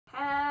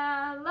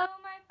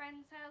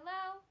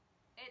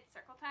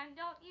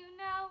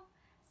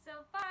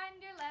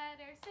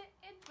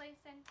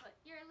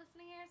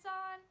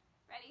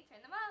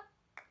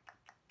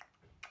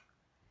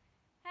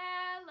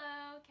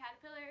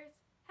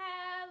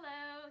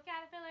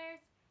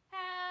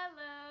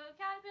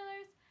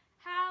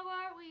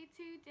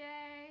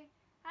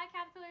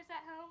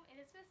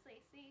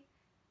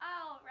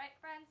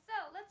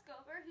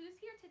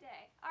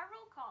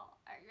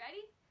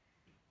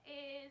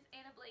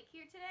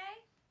today?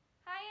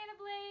 Hi, Anna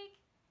Blake.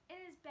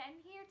 Is Ben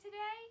here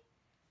today?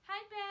 Hi,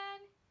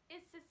 Ben.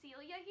 Is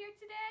Cecilia here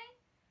today?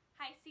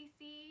 Hi,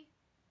 Cece.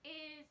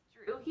 Is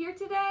Drew here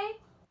today?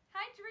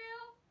 Hi, Drew.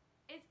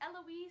 Is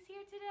Eloise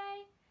here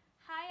today?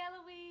 Hi,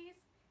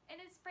 Eloise.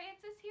 And is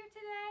Francis here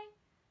today?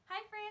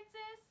 Hi,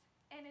 Francis.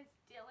 And is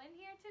Dylan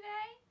here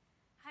today?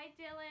 Hi,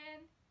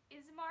 Dylan.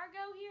 Is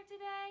Margot here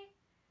today?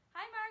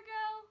 Hi,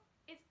 Margot.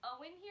 Is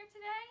Owen here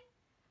today?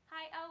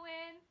 Hi,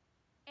 Owen.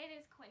 And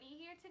is Quinny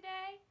here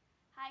today?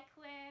 Hi,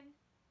 Quinn.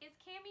 Is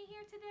Cammie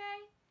here today?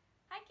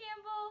 Hi,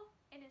 Campbell.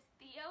 And is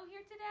Theo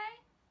here today?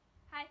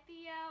 Hi,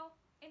 Theo.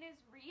 And is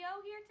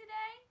Rio here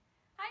today?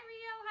 Hi,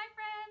 Rio. Hi,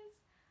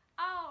 friends.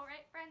 All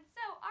right, friends.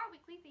 So our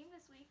weekly theme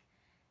this week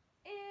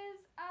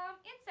is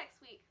Insects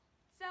Week.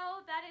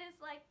 So that is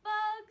like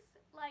bugs,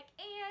 like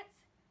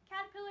ants,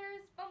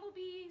 caterpillars,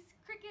 bumblebees,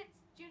 crickets,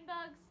 June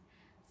bugs.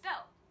 So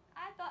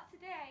I thought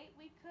today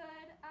we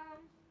could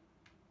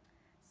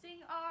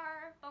sing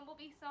our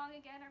bumblebee song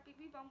again, our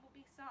baby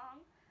bumblebee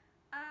song.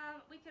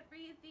 We could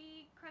read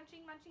the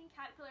Crunching Munching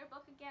Caterpillar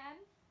book again.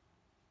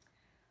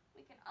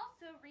 We can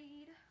also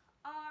read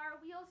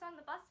our Wheels on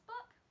the Bus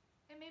book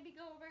and maybe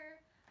go over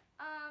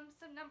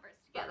some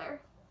numbers together.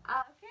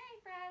 Okay,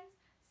 friends,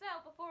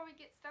 so before we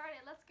get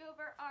started, let's go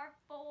over our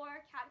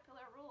 4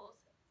 caterpillar rules.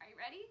 Are you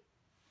ready?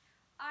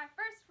 Our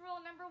first rule,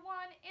 number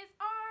 1, is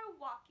our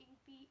walking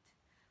feet.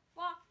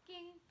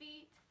 Walking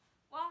feet,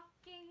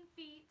 walking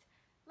feet.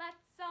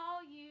 Let's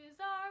all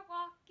use our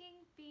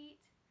walking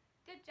feet.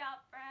 Good job,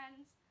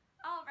 friends.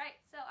 All right,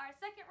 so our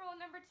second rule,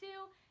 number 2,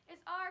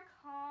 is our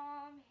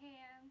calm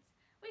hands.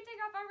 We take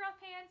off our rough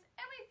hands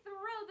and we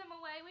throw them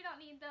away. We don't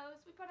need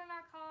those. We put on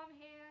our calm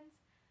hands.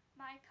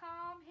 My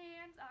calm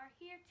hands are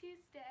here to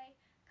stay.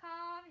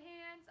 Calm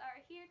hands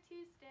are here to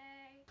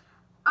stay.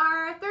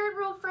 Our third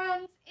rule,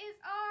 friends, is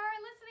our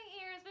listening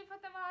ears. We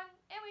put them on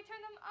and we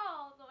turn them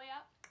all the way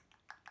up.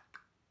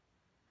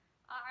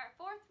 Our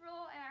fourth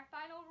rule and our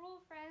final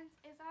rule, friends,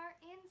 is our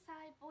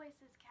inside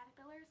voices,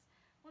 caterpillars.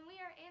 When we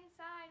are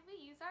inside,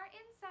 we use our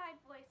inside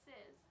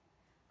voices.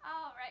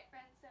 All right,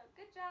 friends, so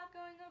good job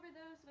going over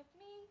those with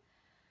me.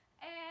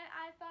 And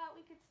I thought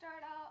we could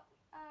start out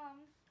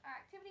our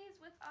activities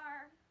with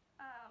our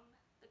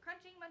the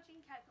Crunching Munching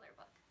Caterpillar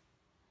book.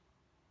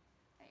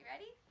 Are you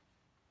ready?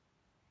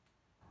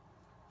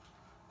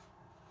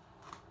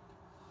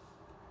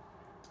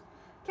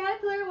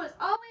 Caterpillar was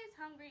always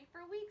hungry.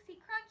 For weeks he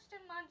crunched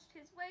and munched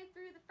his way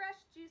through the fresh,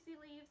 juicy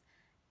leaves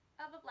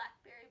of a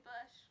blackberry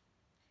bush.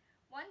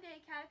 One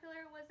day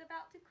Caterpillar was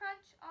about to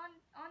crunch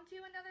onto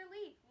another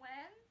leaf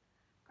when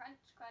crunch,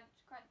 crunch,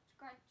 crunch,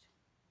 crunch.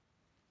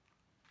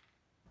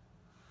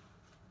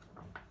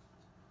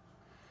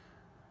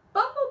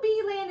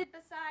 Bumblebee landed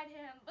beside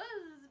him.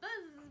 Buzz,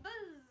 buzz,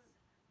 buzz.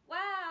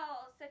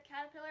 Wow, said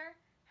Caterpillar.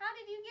 How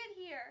did you get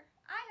here?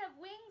 I have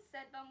wings,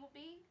 said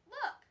Bumblebee.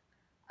 Look.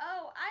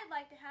 Oh, I'd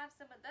like to have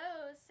some of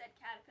those, said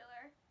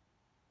Caterpillar.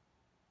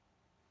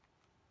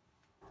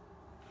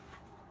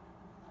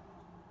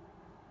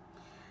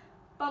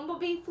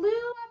 Bumblebee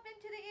flew up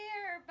into the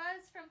air,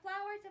 buzzed from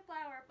flower to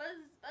flower,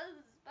 buzz,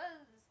 buzz,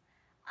 buzz.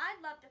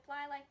 I'd love to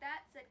fly like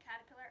that, said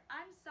Caterpillar.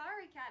 I'm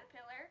sorry,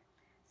 Caterpillar,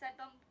 said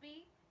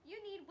Bumblebee. You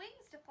need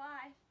wings to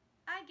fly.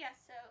 I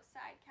guess so,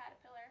 sighed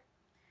Caterpillar.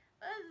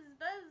 Buzz,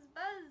 buzz,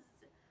 buzz.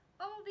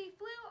 Bumblebee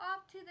flew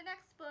off to the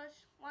next bush.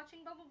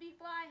 Watching Bumblebee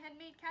fly had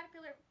made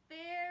Caterpillar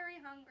very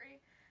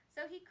hungry,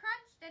 so he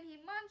crunched and he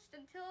munched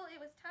until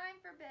it was time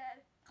for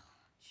bed.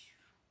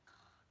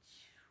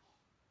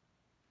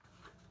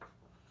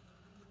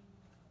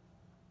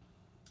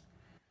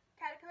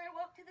 Caterpillar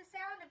woke to the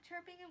sound of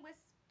chirping and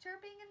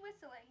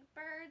whistling.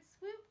 Birds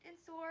swooped and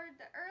soared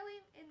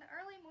in the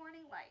early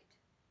morning light.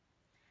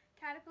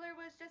 Caterpillar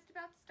was just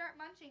about to start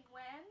munching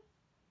when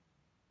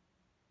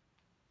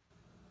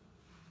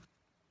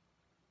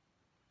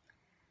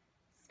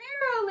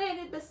Sparrow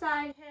landed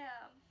beside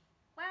him.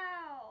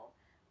 Wow!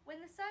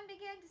 When the sun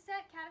began to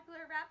set,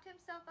 Caterpillar wrapped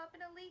himself up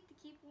in a leaf to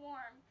keep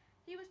warm.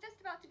 He was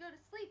just about to go to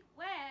sleep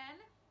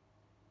when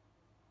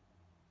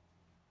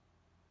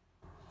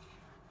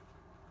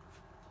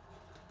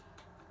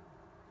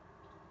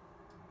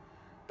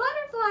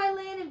Butterfly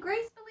landed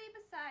gracefully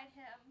beside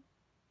him.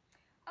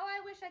 Oh, I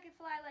wish I could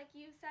fly like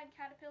you, sighed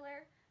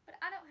Caterpillar, but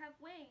I don't have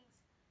wings.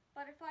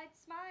 Butterfly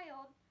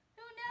smiled.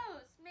 Who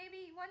knows?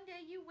 Maybe one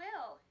day you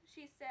will,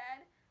 she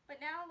said.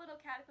 But now, little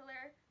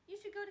Caterpillar, you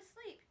should go to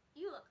sleep.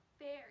 You look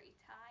very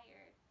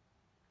tired.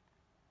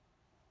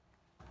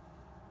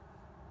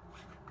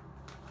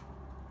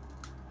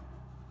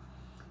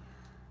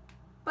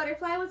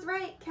 Butterfly was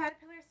right.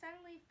 Caterpillar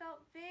suddenly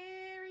felt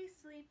very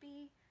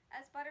sleepy.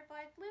 As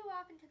Butterfly flew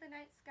off into the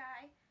night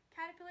sky,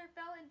 Caterpillar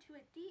fell into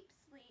a deep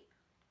sleep.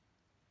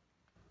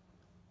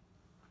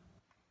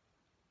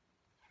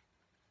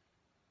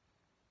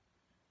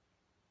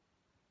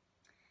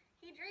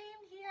 He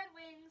dreamed he had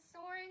wings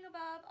soaring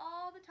above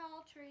all the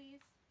tall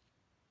trees.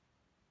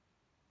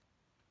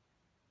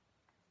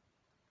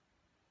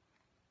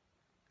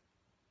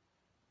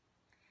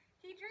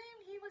 He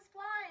dreamed he was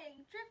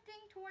flying,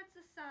 drifting towards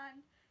the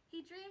sun.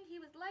 He dreamed he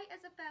was light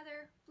as a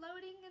feather,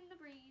 floating in the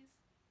breeze.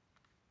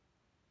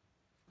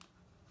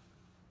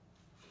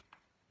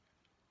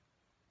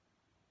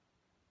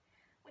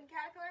 When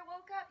Caterpillar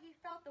woke up, he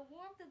felt the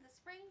warmth of the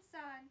spring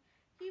sun.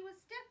 He was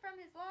stiff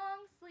from his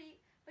long sleep,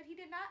 but he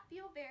did not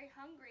feel very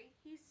hungry.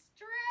 He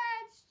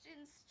stretched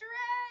and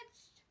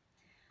stretched.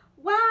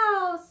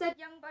 "Wow," said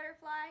young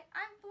butterfly,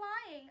 "I'm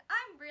flying.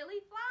 I'm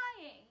really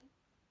flying."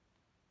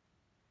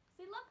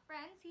 See, look,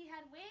 friends, he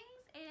had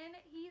wings and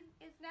he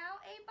is now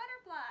a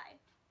butterfly.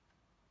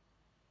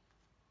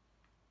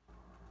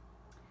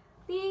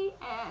 The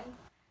end.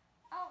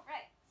 All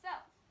right, so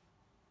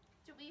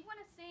do we want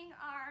to sing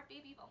our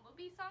baby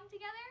bumblebee song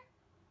together?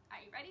 Are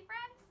you ready,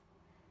 friends?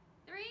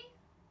 3,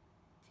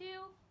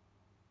 2,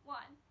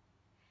 1.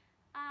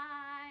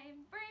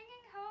 I'm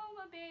bringing home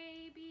a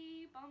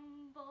baby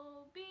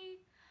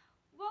bumblebee.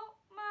 Won't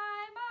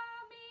my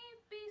mommy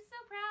be so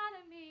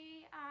proud of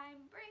me?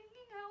 I'm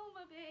bringing home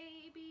a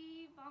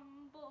baby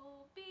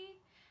bumblebee.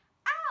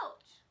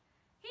 Ouch!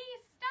 He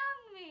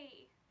stung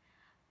me.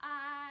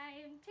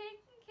 I'm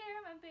taking care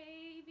of my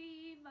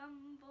baby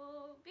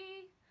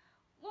bumblebee.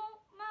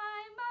 Won't my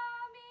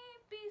mommy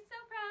be so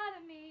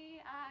proud of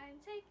me? I'm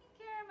taking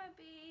care of my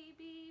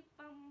baby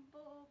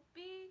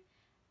bumblebee.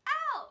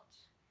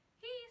 Ouch!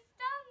 He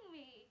stung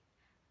me.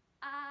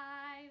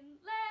 I'm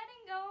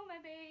letting go my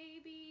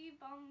baby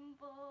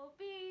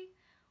bumblebee.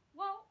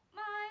 Won't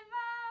my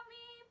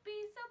mommy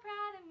be so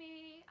proud of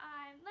me?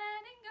 I'm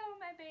letting go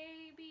my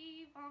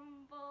baby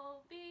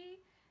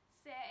bumblebee.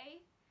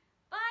 Say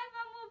bye,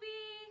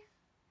 bumblebee.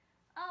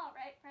 All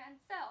right,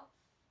 friends, so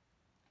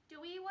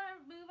do we want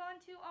to move on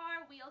to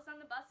our Wheels on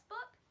the Bus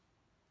book?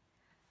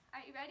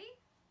 Are you ready?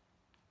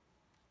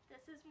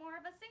 This is more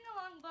of a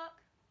sing-along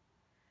book.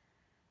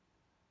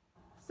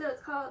 So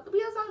it's called The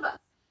Wheels on the Bus.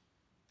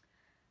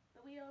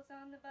 The wheels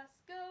on the bus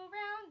go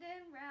round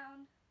and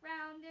round,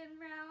 round and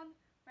round,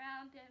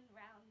 round and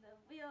round. The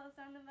wheels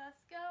on the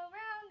bus go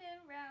round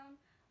and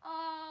round,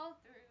 all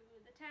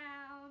through the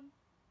town.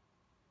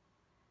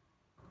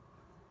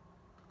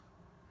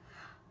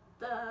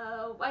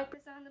 The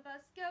wipers on the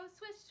bus go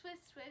swish,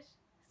 swish, swish,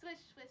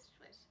 swish, swish,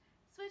 swish,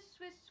 swish,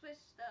 swish,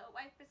 swish. The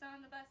wipers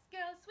on the bus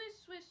go swish,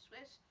 swish,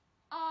 swish,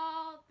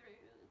 all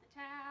through the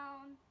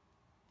town.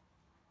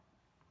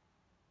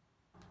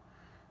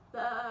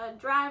 The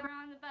driver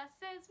on the bus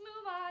says,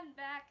 move on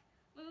back,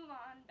 move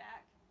on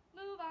back,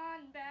 move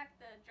on back.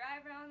 The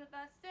driver on the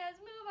bus says,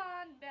 move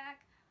on back,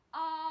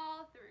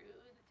 all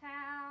through the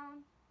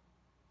town.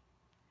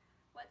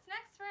 What's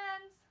next,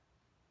 friends?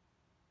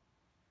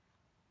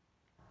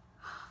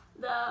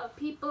 The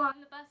people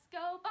on the bus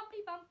go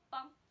bumpty bump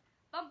bump,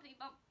 bumpty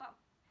bump bump,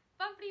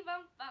 bumpty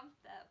bump bump.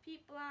 The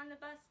people on the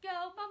bus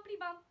go bumpty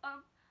bump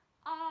bump,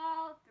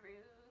 all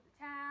through the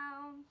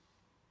town.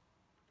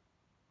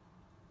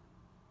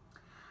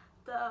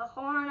 The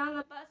horn on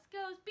the bus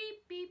goes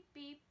beep, beep,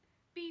 beep,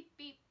 beep,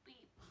 beep,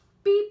 beep,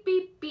 beep,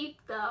 beep,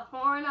 beep. The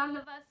horn on the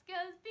bus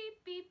goes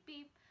beep, beep,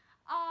 beep,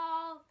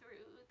 all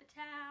through the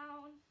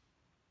town.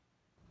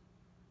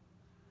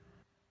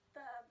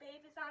 The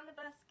babies on the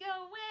bus go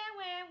where,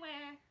 where,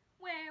 where,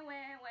 where,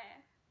 where,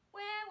 where,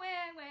 where,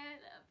 where, where.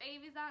 The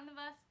babies on the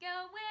bus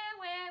go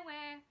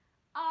where,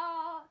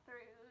 all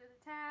through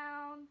the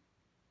town.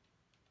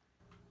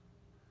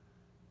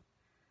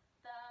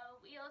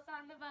 The wheels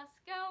on the bus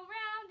go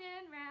round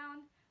and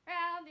round,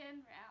 round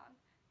and round,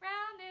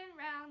 round and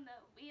round. The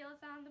wheels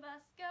on the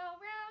bus go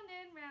round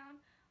and round,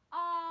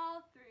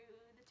 all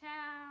through the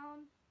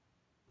town.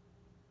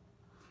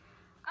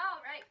 All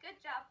right, good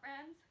job,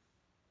 friends.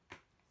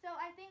 So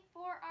I think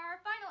for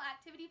our final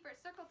activity for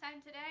circle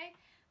time today,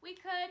 we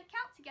could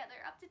count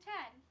together up to 10.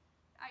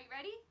 Are you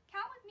ready?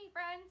 Count with me,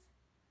 friends.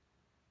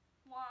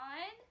 1,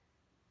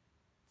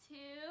 2,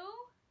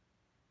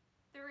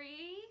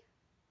 3,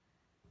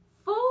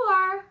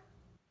 4,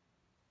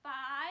 5,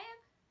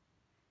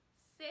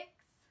 6,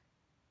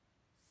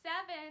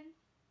 7,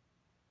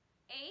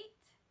 8,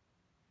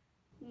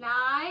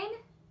 9,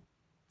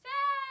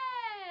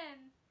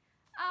 10.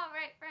 All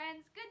right,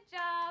 friends, good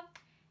job.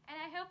 And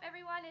I hope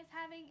everyone is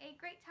having a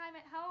great time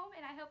at home,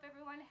 and I hope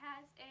everyone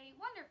has a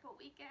wonderful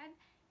weekend.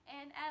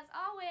 And as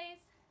always,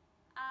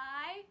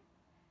 I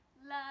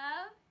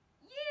love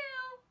you.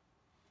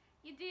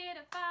 You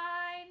did a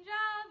fine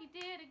job. You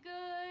did a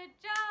good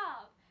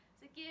job.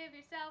 So give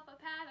yourself a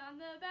pat on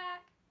the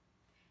back.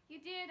 You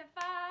did a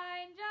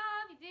fine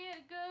job. You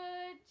did a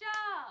good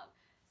job.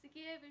 So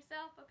give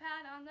yourself a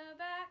pat on the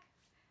back.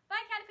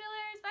 Bye,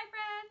 caterpillars. Bye,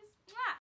 friends.